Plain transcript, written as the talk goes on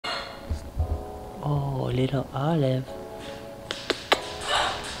Oh, little Olive.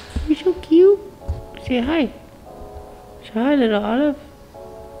 You're so cute. Say hi. Say hi, little Olive.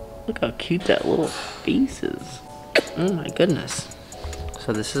 Look how cute that little face is. Oh my goodness.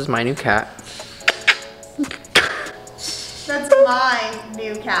 So this is my new cat. That's my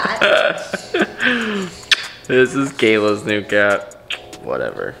new cat. This is Kayla's new cat.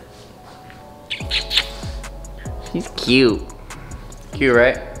 Whatever. She's cute. Cute,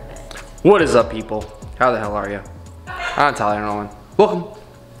 right? What is up, people? How the hell are you? I'm Tyler Nolan. Welcome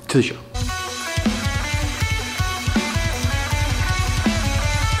to the show.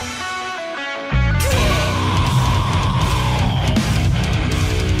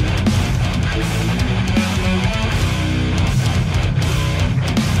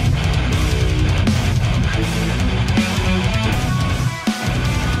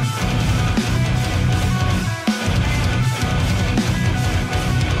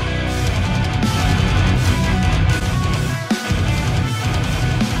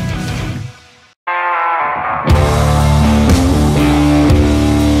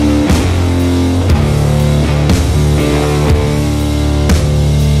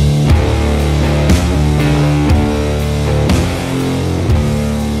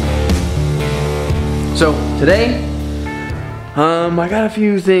 So today, I got a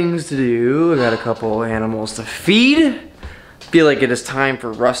few things to do. I got a couple animals to feed. Feel like it is time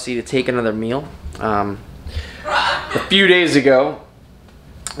for Rusty to take another meal. A few days ago,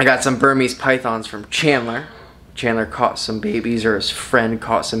 I got some Burmese pythons from Chandler. Chandler caught some babies, or his friend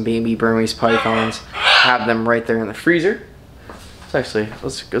caught some baby Burmese pythons. Have them right there in the freezer. So actually,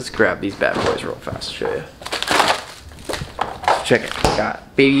 let's grab these bad boys real fast. Show you. Check it.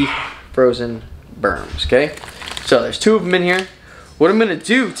 Got baby frozen Burms, okay? So there's two of them in here. What I'm gonna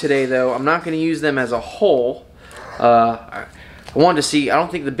do today, though, I'm not gonna use them as a whole. I wanted to see, I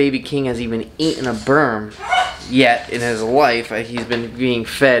don't think the baby king has even eaten a Burm yet in his life. He's been being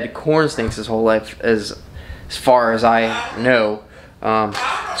fed corn snakes his whole life, as far as I know.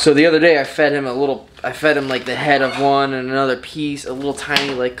 So the other day I fed him like the head of one and another piece, a little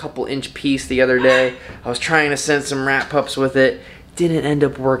tiny like couple inch piece the other day. I was trying to send some rat pups with it. Didn't end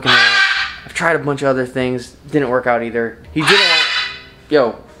up working out. I've tried a bunch of other things, didn't work out either. He didn't want,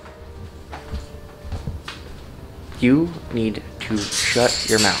 yo. You need to shut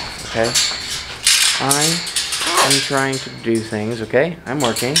your mouth, okay? I am trying to do things, okay? I'm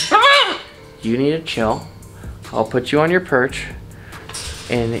working. You need to chill. I'll put you on your perch.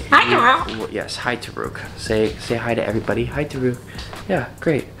 And yes, hi Taruk. Say hi to everybody. Hi Taruk. Yeah,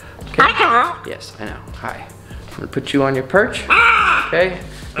 great. Okay. Hi Taruk. Yes, I know. Hi. I'm gonna put you on your perch. Okay.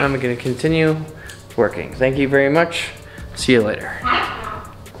 I'm gonna continue working. Thank you very much. See you later.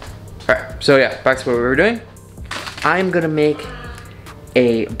 Alright, so yeah, back to what we were doing. I'm gonna make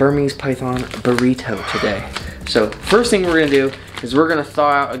a Burmese python burrito today. So first thing we're gonna do is we're gonna thaw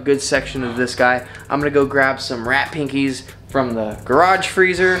out a good section of this guy. I'm gonna go grab some rat pinkies from the garage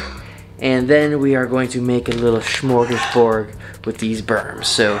freezer, and then we are going to make a little smorgasbord with these Burms.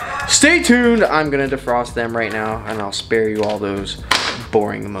 So stay tuned. I'm gonna defrost them right now, and I'll spare you all those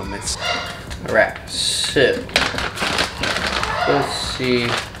boring moments. Alright, so let's see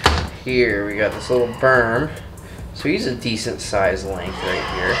here. We got this little Burm. So he's a decent size length right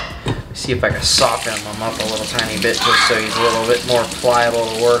here. Let's see if I can soften him up a little tiny bit just so he's a little bit more pliable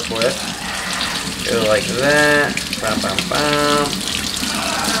to work with. Go like that. Bam, bam, bam.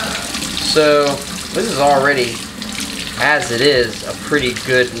 So this is already, as it is, a pretty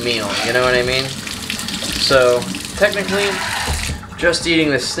good meal. You know what I mean? So technically, just eating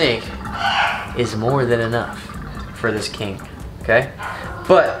this snake is more than enough for this king, okay?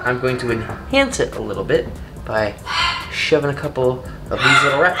 But I'm going to enhance it a little bit by shoving a couple of these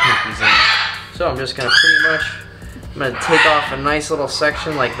little rat pinkies in there. So I'm just gonna I'm gonna take off a nice little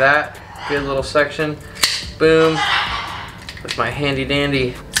section like that, good little section, boom, with my handy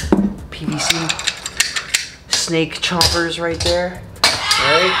dandy PVC snake chompers right there,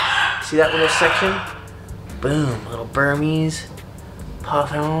 right? See that little section? Boom, little Burmese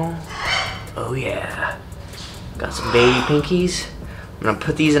python. Oh yeah. Got some baby pinkies. I'm gonna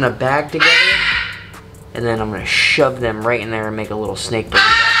put these in a bag together, and then I'm gonna shove them right in there and make a little snake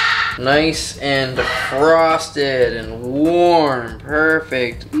burrito. Nice and frosted and warm.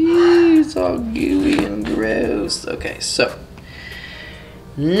 Perfect. Ew, it's all gooey and gross. Okay, so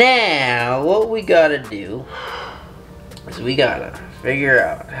now what we gotta do is we gotta figure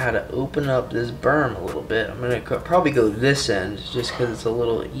out how to open up this Burm a little bit. I'm gonna probably go this end just because it's a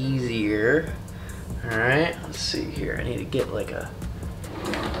little easier. Alright, let's see here. I need to get like a...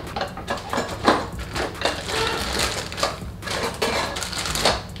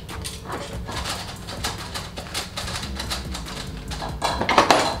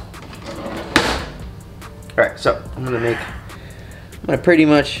 I'm gonna pretty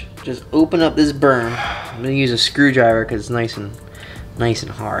much just open up this berm. I'm gonna use a screwdriver because it's nice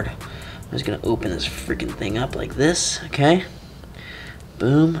and hard. I'm just gonna open this freaking thing up like this, okay?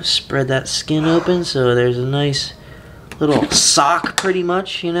 Boom, spread that skin open so there's a nice little sock pretty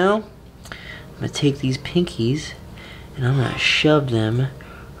much, you know? I'm gonna take these pinkies and I'm gonna shove them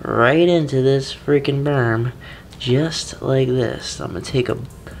right into this freaking berm just like this. I'm gonna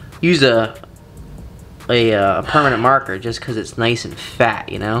use a permanent marker just because it's nice and fat,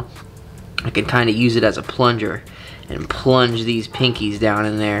 you know? I can kind of use it as a plunger and plunge these pinkies down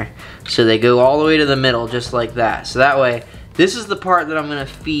in there so they go all the way to the middle just like that. So that way, this is the part that I'm gonna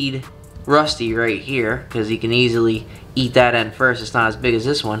feed Rusty right here because he can easily eat that end first. It's not as big as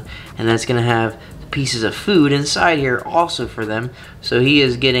this one, and then it's gonna have pieces of food inside here also for them, so he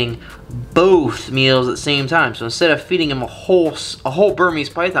is getting both meals at the same time. So instead of feeding him a whole Burmese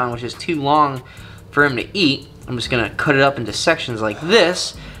python, which is too long for him to eat, I'm just gonna cut it up into sections like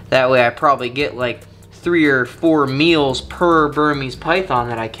this. That way I probably get like 3 or 4 meals per Burmese python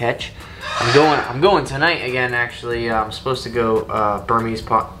that I catch. I'm going tonight again, actually. I'm supposed to go Burmese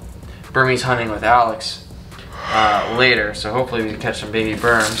hunting with Alex later, so hopefully we can catch some baby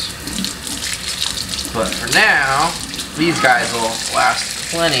burms. But for now, these guys will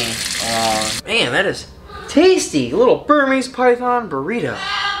last plenty long. Man, that is tasty. A little Burmese python burrito.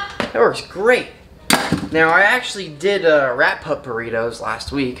 That works great. Now, I actually did rat pup burritos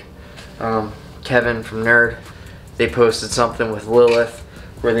last week. Kevin from Nerd, they posted something with Lilith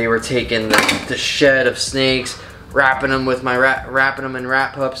where they were taking the shed of snakes, wrapping them in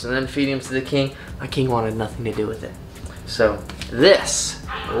rat pups, and then feeding them to the king. My king wanted nothing to do with it. So this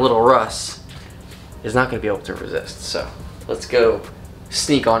little Russ is not going to be able to resist. So let's go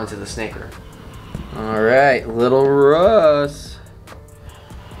sneak on into the snake room. All right, little Russ.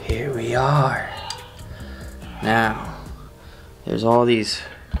 Here we are. Now, there's all these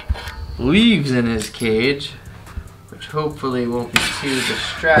leaves in his cage, which hopefully won't be too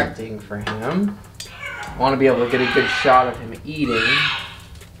distracting for him. I want to be able to get a good shot of him eating.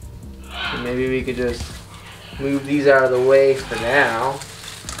 So maybe we could just move these out of the way for now.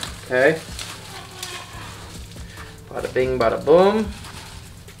 Okay. Bada bing, bada boom.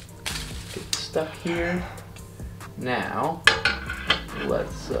 Get stuck here. Now,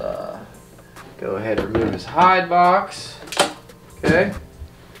 let's go ahead and remove his hide box. Okay.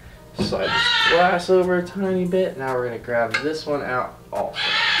 Slide this glass over a tiny bit. Now we're going to grab this one out also.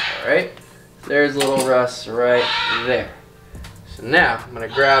 Alright. There's little Russ right there. So now I'm going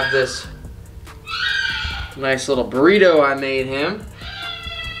to grab this nice little burrito I made him.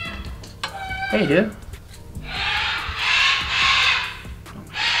 Hey, dude.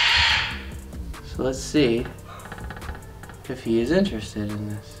 So let's see if he is interested in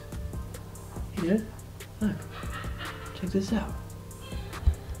this. Hey, dude. Look. Check this out.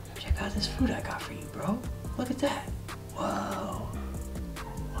 Check out this food I got for you, bro. Look at that. Whoa.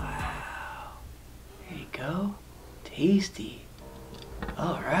 Wow. There you go. Tasty.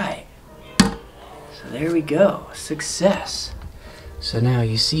 Alright. So there we go. Success. So now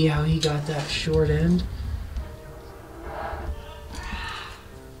you see how he got that short end?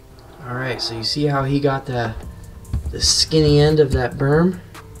 Alright, so you see how he got the skinny end of that berm?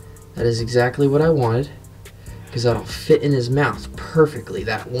 That is exactly what I wanted, because that'll fit in his mouth perfectly,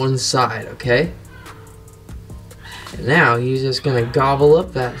 that one side, okay? And now he's just gonna gobble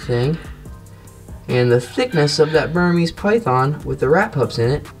up that thing, and the thickness of that Burmese python with the rat pups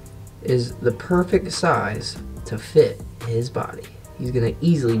in it is the perfect size to fit his body. He's gonna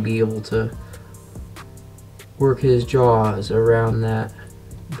easily be able to work his jaws around that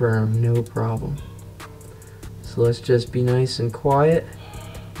berm, no problem. So let's just be nice and quiet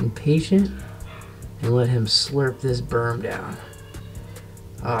and patient and let him slurp this berm down.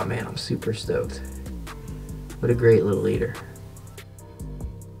 Oh man, I'm super stoked. What a great little eater.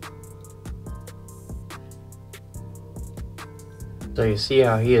 So you see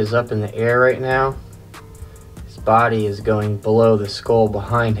how he is up in the air right now? His body is going below the skull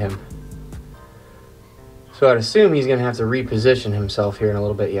behind him. So I'd assume he's going to have to reposition himself here in a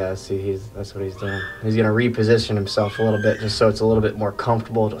little bit. Yeah, see, that's what he's doing. He's going to reposition himself a little bit just so it's a little bit more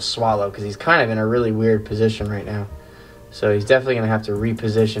comfortable to swallow, because he's kind of in a really weird position right now. So he's definitely going to have to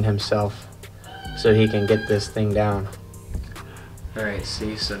reposition himself so he can get this thing down. Alright,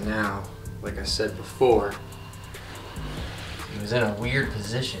 see, so now, like I said before, he was in a weird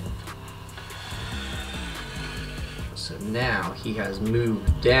position. So now he has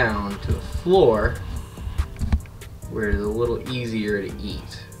moved down to the floor where it's a little easier to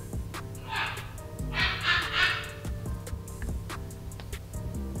eat.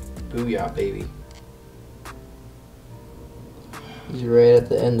 Booyah, baby. He's right at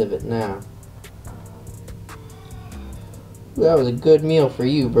the end of it now. That was a good meal for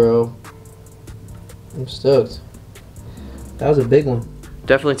you, bro. I'm stoked. That was a big one.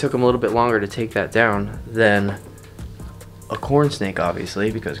 Definitely took him a little bit longer to take that down than a corn snake,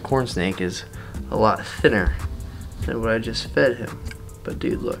 obviously, because corn snake is a lot thinner than what I just fed him. But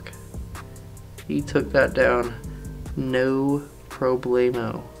dude, look. He took that down, no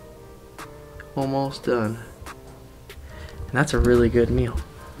problemo. Almost done. And that's a really good meal.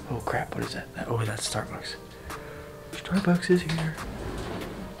 Oh crap, what is that? Oh, that's Starbucks. Starbucks is here.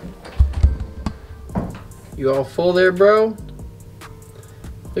 You all full there, bro?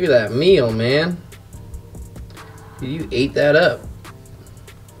 Look at that meal, man. You ate that up.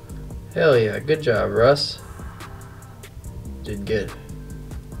 Hell yeah, good job, Russ. Did good.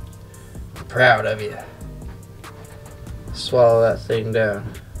 I'm proud of you. Swallow that thing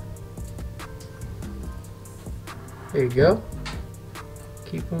down. There you go.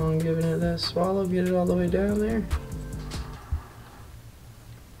 Keep on giving it that swallow. Get it all the way down there.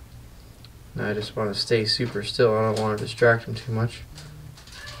 Now I just want to stay super still. I don't want to distract him too much.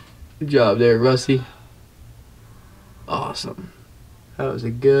 Good job there, Rusty. Awesome. That was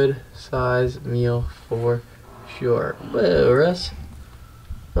a good size meal for sure. Whoa, Russ.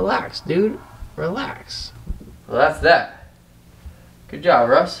 Relax, dude. Relax. Well, that's that. Good job,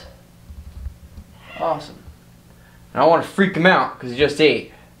 Russ. Awesome. And I want to freak him out because he just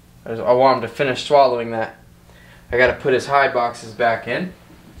ate. I want him to finish swallowing that. I got to put his hide boxes back in.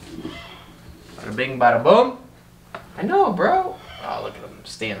 Bada bing, bada boom. I know, bro. Oh, look at him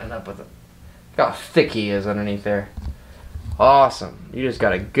standing up with him. Look how thick he is underneath there. Awesome. You just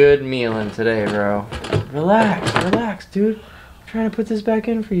got a good meal in today, bro. Relax, relax, dude. I'm trying to put this back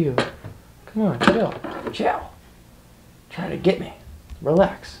in for you. Come on, chill. Chill. Trying to get me.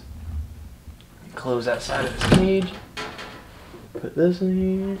 Relax. Close that side of his cage. Put this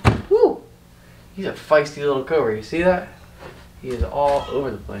in here. Woo! He's a feisty little cobra. You see that? He is all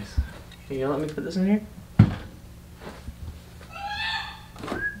over the place. You gonna let me put this in here?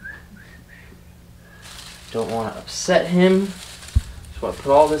 Don't want to upset him. Just want to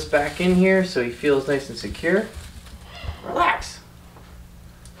put all this back in here so he feels nice and secure. Relax.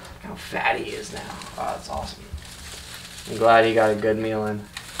 Look how fat he is now. Oh, that's awesome. I'm glad he got a good meal in.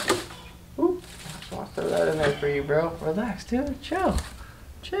 Ooh, I just want to throw that in there for you, bro. Relax, dude. Chill.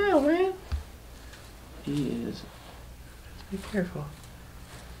 Chill, man. He is. Be careful.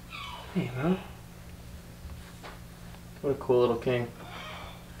 Hey, man. What a cool little king.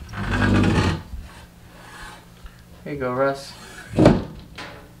 Here you go, Russ.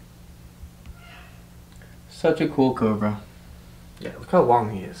 Such a cool cobra. Yeah, look how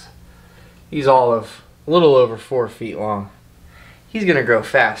long he is. He's all of a little over 4 feet long. He's gonna grow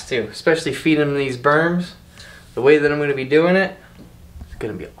fast too, especially feeding him these berms. The way that I'm gonna be doing it, it's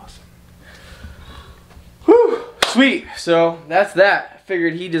gonna be awesome. Whew, sweet. So that's that. I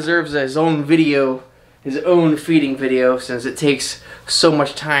figured he deserves his own video, his own feeding video, since it takes so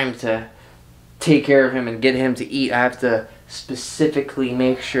much time to take care of him and get him to eat. I have to specifically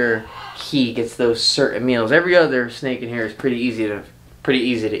make sure he gets those certain meals. Every other snake in here is pretty easy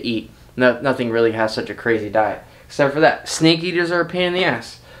to eat. Nothing really has such a crazy diet, except for that. Snake eaters are a pain in the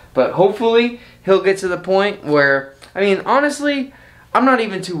ass. But hopefully he'll get to the point where, I mean, honestly, I'm not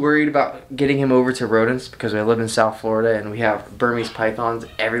even too worried about getting him over to rodents because I live in South Florida and we have Burmese pythons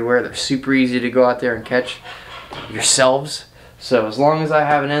everywhere. They're super easy to go out there and catch yourselves. So as long as I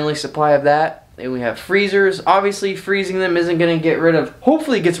have an endless supply of that, and we have freezers, obviously freezing them isn't going to get rid of,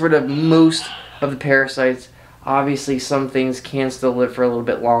 hopefully it gets rid of most of the parasites. Obviously some things can still live for a little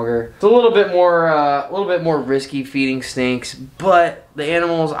bit longer. It's a little bit more risky feeding snakes, but the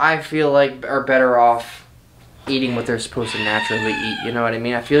animals I feel like are better off eating what they're supposed to naturally eat, you know what I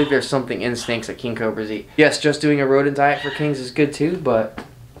mean? I feel like there's something in snakes that king cobras eat. Yes, just doing a rodent diet for kings is good too, but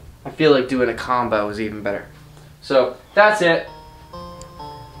I feel like doing a combo is even better. So that's it.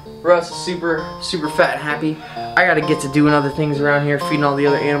 Russ is super fat and happy. I gotta get to doing other things around here, feeding all the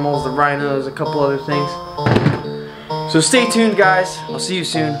other animals, the rhinos, a couple other things. So stay tuned, guys. I'll see you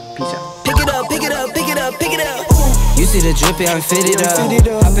soon. Peace out. Pick it up, pick it up, pick it up, pick it up. You see the drippy, I'm fitted up.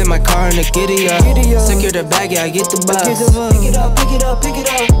 Hop in my car and the giddy up. Secure the bag, yeah, I get the bus. Pick it up, pick it up, pick it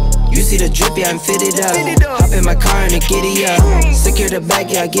up. You see the drippy, I'm fitted up. Hop in my car and the giddy up. Secure the bag,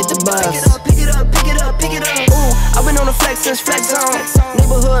 yeah, I get the bus. Pick it up, pick it up, pick it up, pick it up. I've been on the flex since flex on.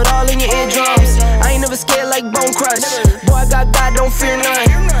 Neighborhood all in your eardrums. I ain't never scared like Bone Crush. Boy, I got God, don't fear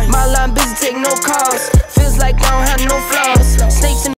none. My line busy, take no calls. Feels like I don't have no flaws. Snakes in